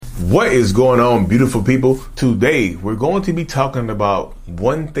What is going on, beautiful people? Today, we're going to be talking about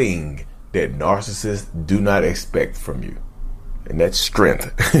one thing that narcissists do not expect from you, and that's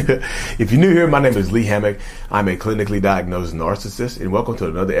strength. If you're new here, my name is Lee Hammock. I'm a clinically diagnosed narcissist, and welcome to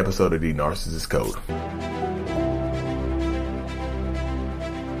another episode of the Narcissist Code.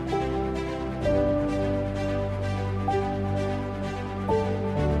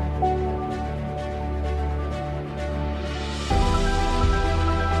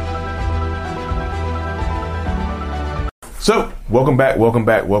 So, welcome back.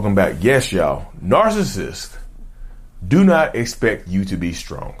 Yes, y'all, narcissists do not expect you to be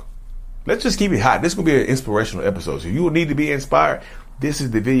strong. Let's just keep it hot. This is going to be an inspirational episode. So you will need to be inspired. This is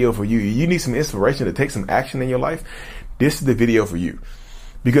the video for you. You need some inspiration to take some action in your life. This is the video for you.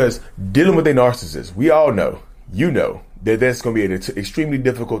 Because dealing with a narcissist, we all know, that that's going to be an extremely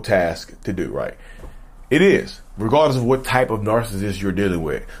difficult task to do, right? It is, regardless of what type of narcissist you're dealing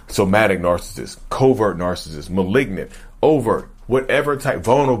with. Somatic narcissist, covert narcissist, malignant, overt, whatever type,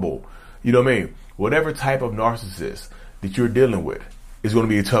 vulnerable, you know what I mean? Whatever type of narcissist that you're dealing with is going to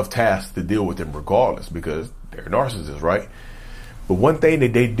be a tough task to deal with them regardless, because they're narcissists, right? But one thing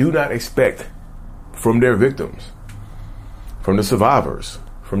that they do not expect from their victims, from the survivors,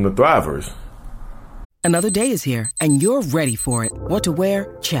 from the thrivers. Another day is here and you're ready for it. What to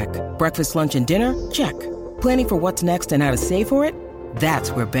wear? Check. Breakfast, lunch, and dinner? Check. Planning for what's next and how to save for it? That's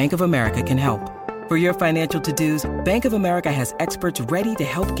where Bank of America can help. For your financial to-dos, Bank of America has experts ready to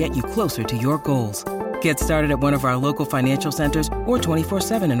help get you closer to your goals. Get started at one of our local financial centers or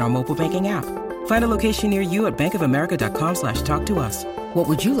 24/7 in our mobile banking app. Find a location near you at bankofamerica.com/talktous. What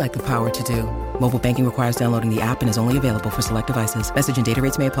would you like the power to do? Mobile banking requires downloading the app and is only available for select devices. Message and data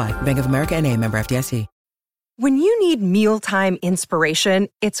rates may apply. Bank of America N.A., member FDIC. When you need mealtime inspiration,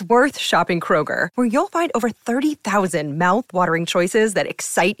 it's worth shopping Kroger, where you'll find over 30,000 mouth-watering choices that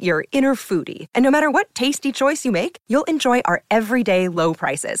excite your inner foodie. And no matter what tasty choice you make, you'll enjoy our everyday low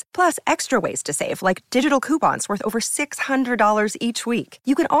prices, plus extra ways to save, like digital coupons worth over $600 each week.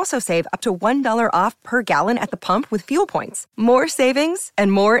 You can also save up to $1 off per gallon at the pump with fuel points. More savings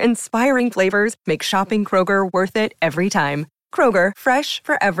and more inspiring flavors make shopping Kroger worth it every time. Kroger, fresh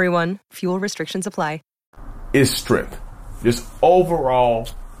for everyone. Fuel restrictions apply. Is strength. Just overall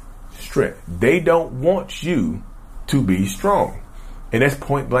strength. They don't want you to be strong. And that's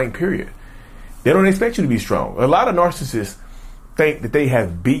point blank, period. They don't expect you to be strong. A lot of narcissists think that they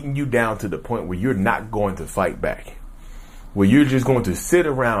have beaten you down to the point where you're not going to fight back. Where you're just going to sit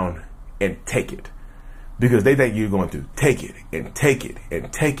around and take it. Because they think you're going to take it and take it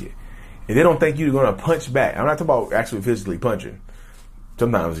and take it. And they don't think you're going to punch back. I'm not talking about actually physically punching.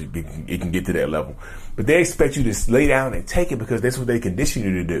 Sometimes it can get to that level. But they expect you to lay down and take it because that's what they condition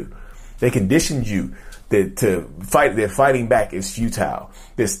you to do. They conditioned you that fighting back is futile.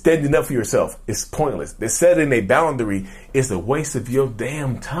 That standing up for yourself is pointless. That setting a boundary is a waste of your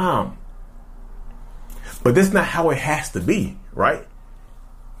damn time. But that's not how it has to be, right?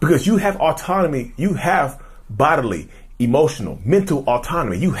 Because you have autonomy. You have bodily, emotional, mental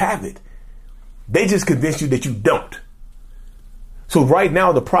autonomy. You have it. They just convince you that you don't. So right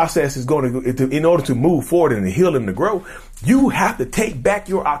now, the process is going to, in order to move forward and to heal and to grow, you have to take back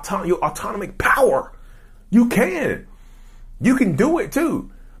your autonomic power. You can do it too,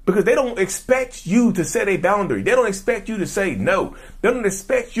 because they don't expect you to set a boundary. They don't expect you to say no. They don't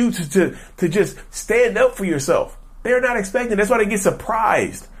expect you to just stand up for yourself. They're not expecting. That's why they get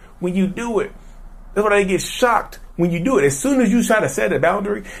surprised when you do it. That's why they get shocked when you do it. As soon as you try to set a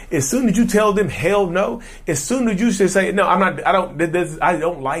boundary, as soon as you tell them hell no, as soon as you just say no, I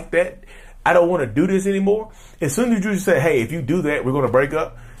don't like that. I don't want to do this anymore. As soon as you say, hey, if you do that, we're going to break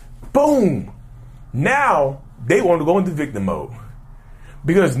up. Boom. Now they want to go into victim mode,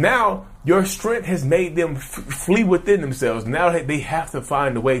 because now your strength has made them flee within themselves. Now they have to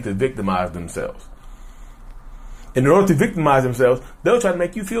find a way to victimize themselves. And in order to victimize themselves, they'll try to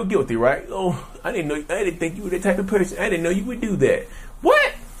make you feel guilty, right? Oh, I didn't think you were that type of person. I didn't know you would do that.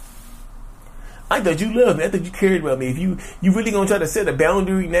 What? I thought you loved me. I thought you cared about me. If you really gonna try to set a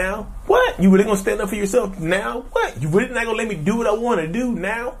boundary now? What? You really gonna stand up for yourself now? What? You really not gonna let me do what I want to do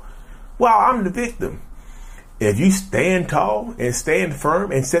now? Wow, I'm the victim. If you stand tall and stand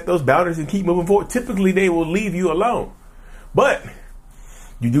firm and set those boundaries and keep moving forward, typically they will leave you alone. But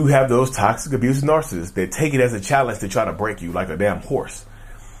you do have those toxic, abusive narcissists that take it as a challenge to try to break you like a damn horse.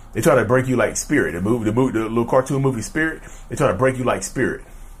 They try to break you like Spirit. The little cartoon movie Spirit. They try to break you like Spirit.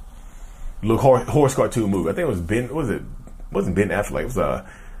 Little horse cartoon movie. I think it was wasn't Ben Affleck.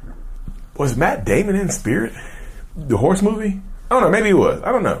 Was Matt Damon in Spirit? The horse movie? I don't know. Maybe it was.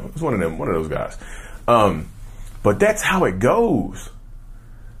 I don't know. It was one of those guys. But that's how it goes.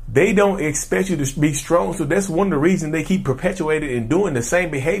 They don't expect you to be strong. So that's one of the reasons they keep perpetuating and doing the same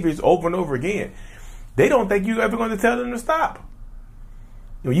behaviors over and over again. They don't think you're ever going to tell them to stop.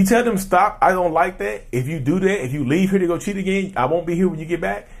 When you tell them stop, I don't like that. If you do that, if you leave here to go cheat again, I won't be here when you get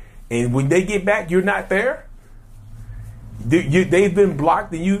back. And when they get back, you're not there. They've been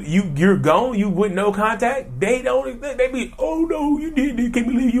blocked and you're gone. You with no contact. They be, oh no, you did. Can't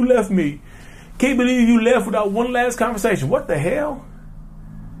believe you left me. Can't believe you left without one last conversation. What the hell?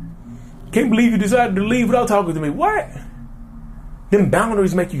 Can't believe you decided to leave without talking to me. What? Them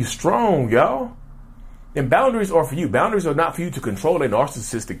boundaries make you strong, y'all. And boundaries are for you. Boundaries are not for you to control a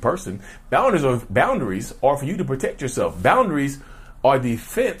narcissistic person. Boundaries are for you to protect yourself. Boundaries are the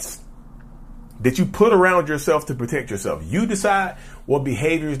fence that you put around yourself to protect yourself. You decide what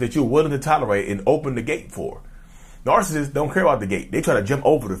behaviors that you're willing to tolerate and open the gate for. Narcissists don't care about the gate. They try to jump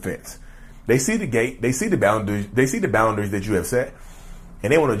over the fence. They see the gate. They see the boundaries. They see the boundaries that you have set.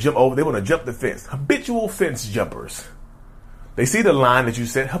 And they want to jump over. They want to jump the fence. Habitual fence jumpers. They see the line that you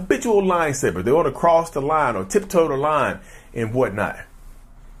set. Habitual line steppers. They want to cross the line or tiptoe the line and whatnot.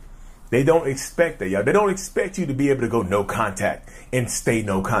 They don't expect that, y'all. They don't expect you to be able to go no contact and stay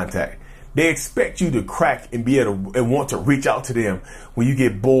no contact. They expect you to crack and be able to, and want to reach out to them when you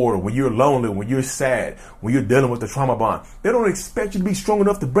get bored, when you're lonely, when you're sad, when you're dealing with the trauma bond. They don't expect you to be strong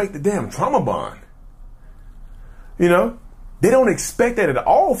enough to break the damn trauma bond. You know? They don't expect that at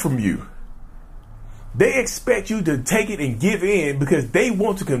all from you. They expect you to take it and give in because they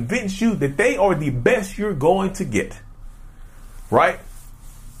want to convince you that they are the best you're going to get. Right?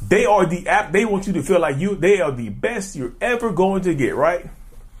 They want you to feel like they are the best you're ever going to get, right?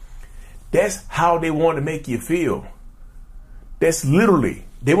 That's how they want to make you feel. That's literally,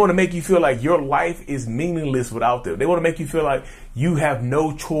 they want to make you feel like your life is meaningless without them. They want to make you feel like you have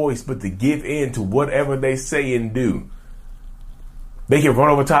no choice but to give in to whatever they say and do. They can run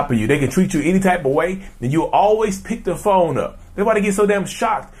over top of you. They can treat you any type of way. And you'll always pick the phone up. That's why they get so damn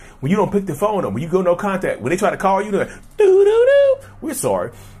shocked when you don't pick the phone up. When you go no contact. When they try to call you, they're like, doo-doo-doo. We're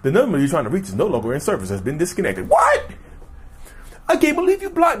sorry. The number you're trying to reach is no longer in service. Has been disconnected. What? I can't believe you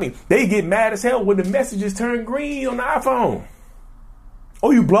blocked me. They get mad as hell when the messages turn green on the iPhone.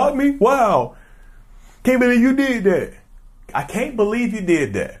 Oh, you blocked me? Wow. Can't believe you did that. I can't believe you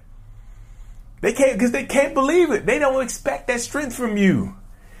did that. They can't, because they can't believe it. They don't expect that strength from you.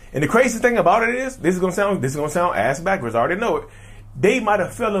 And the crazy thing about it is, this is gonna sound ass backwards. I already know it. They might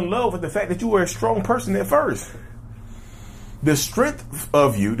have fell in love with the fact that you were a strong person at first. The strength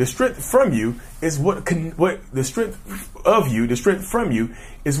from you is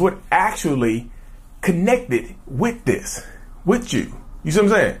what actually connected with you. You see what I'm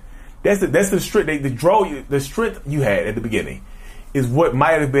saying? That's the strength. They draw you. The strength you had at the beginning is what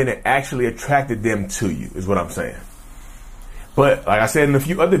might have been that actually attracted them to you, is what I'm saying. But like I said in a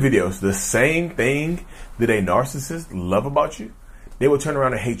few other videos, the same thing that a narcissist love about you, they will turn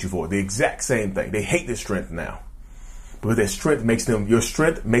around and hate you for. The exact same thing. They hate the strength now. Because your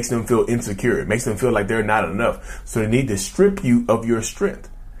strength makes them feel insecure. It makes them feel like they're not enough. So they need to strip you of your strength.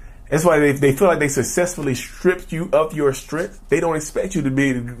 That's why they feel like they successfully stripped you of your strength. They don't expect you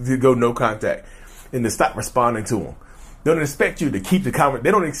to go no contact and to stop responding to them. They don't expect you to keep they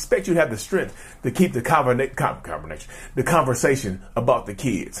don't expect you to have the strength to keep the conversation about the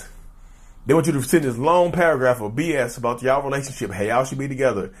kids. They want you to send this long paragraph of BS about y'all relationship, how y'all should be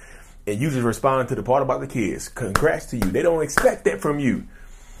together, and you just respond to the part about the kids. Congrats to you. They don't expect that from you.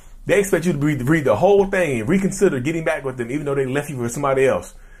 They expect you to read the whole thing and reconsider getting back with them, even though they left you for somebody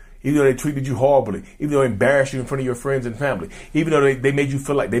else. Even though they treated you horribly, even though they embarrassed you in front of your friends and family, even though they made you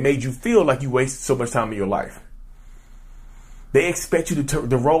feel like you wasted so much time in your life. They expect you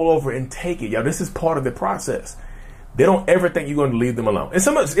to roll over and take it. Y'all, this is part of the process. They don't ever think you're going to leave them alone. And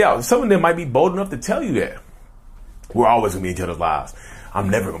some of them might be bold enough to tell you that. We're always going to be in each other's lives. I'm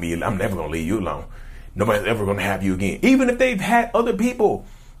never going to leave you alone. Nobody's ever going to have you again. Even if they've had other people,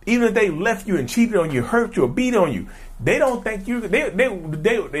 even if they left you and cheated on you, hurt you, or beat on you, they don't think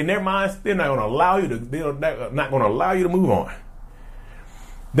they in their minds, they're not going to allow you to move on.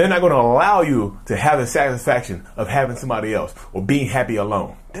 They're not going to allow you to have the satisfaction of having somebody else or being happy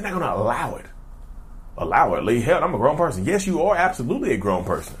alone. They're not going to allow it. Allow it. Lee, hell, I'm a grown person. Yes, you are absolutely a grown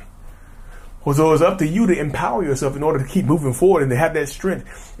person. So it's up to you to empower yourself in order to keep moving forward and to have that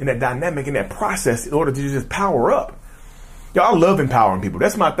strength and that dynamic and that process in order to just power up. Y'all, I love empowering people.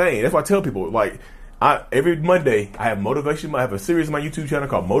 That's my thing. That's why I tell people, like, every Monday I have motivation. I have a series on my YouTube channel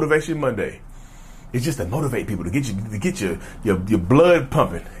called Motivation Monday. It's just to motivate people, to get your blood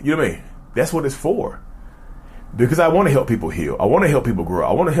pumping. You know what I mean? That's what it's for. Because I want to help people heal. I want to help people grow.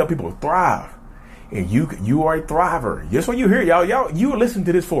 I want to help people thrive. and you are a thriver. That's what you hear, y'all. You are listening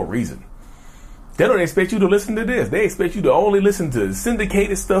to this for a reason. They don't expect you to listen to this. They expect you to only listen to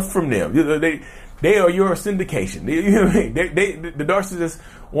syndicated stuff from them. They are your syndication. The narcissist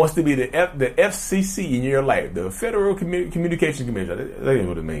wants to be the FCC in your life, the Federal Communications Commission. That ain't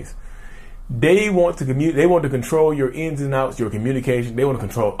what it means. They want to They want to control your ins and outs, your communication. They want to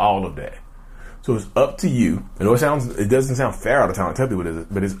control all of that. So it's up to you. I know it doesn't sound fair all the time to tell people this,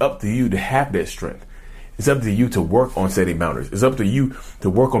 but it's up to you to have that strength. It's up to you to work on setting boundaries. It's up to you to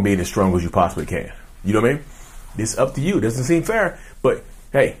work on being as strong as you possibly can. You know what I mean? It's up to you. It doesn't seem fair, but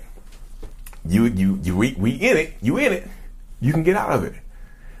hey, we in it. You in it. You can get out of it.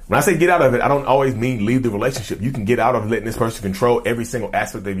 When I say get out of it, I don't always mean leave the relationship. You can get out of letting this person control every single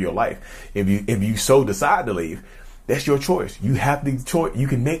aspect of your life. If you so decide to leave, that's your choice. You have the choice. You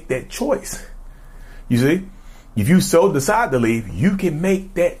can make that choice. You see? If you so decide to leave, you can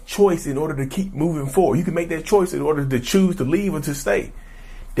make that choice in order to keep moving forward. You can make that choice in order to choose to leave or to stay.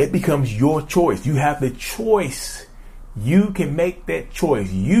 That becomes your choice. You have the choice. You can make that choice.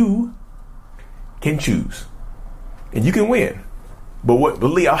 You can choose. And you can win. But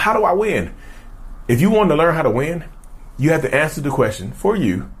Leo, how do I win? If you want to learn how to win, you have to answer the question for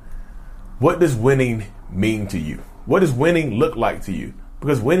you. What does winning mean to you? What does winning look like to you?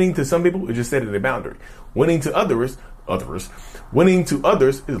 Because winning to some people is just setting a boundary. Winning to others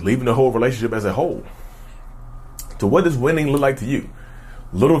is leaving the whole relationship as a whole. So what does winning look like to you?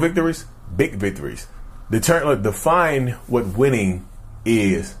 Little victories, big victories. Define what winning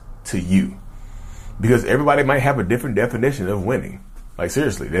is to you. Because everybody might have a different definition of winning. Like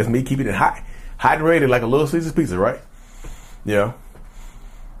seriously, that's me keeping it hot and rated like a Little Caesar's pizza, right? Yeah.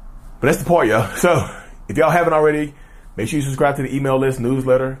 But that's the part, y'all. So if y'all haven't already, make sure you subscribe to the email list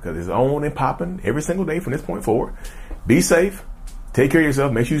newsletter because it's on and popping every single day from this point forward. Be safe. Take care of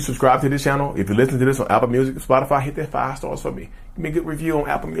yourself. Make sure you subscribe to this channel. If you listen to this on Apple Music, Spotify, hit that 5 stars for me. Give me a good review on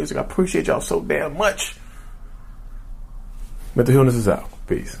Apple Music. I appreciate y'all so damn much. Mental Healness is out.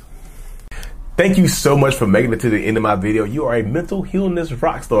 Peace. Thank you so much for making it to the end of my video. You are a mental healness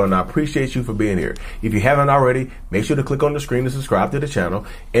rock star, and I appreciate you for being here. If you haven't already, make sure to click on the screen to subscribe to the channel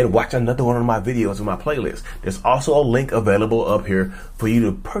and watch another one of my videos in my playlist. There's also a link available up here for you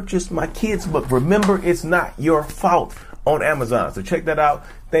to purchase my kids' book, Remember It's Not Your Fault, on Amazon. So check that out.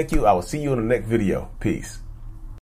 Thank you. I will see you in the next video. Peace.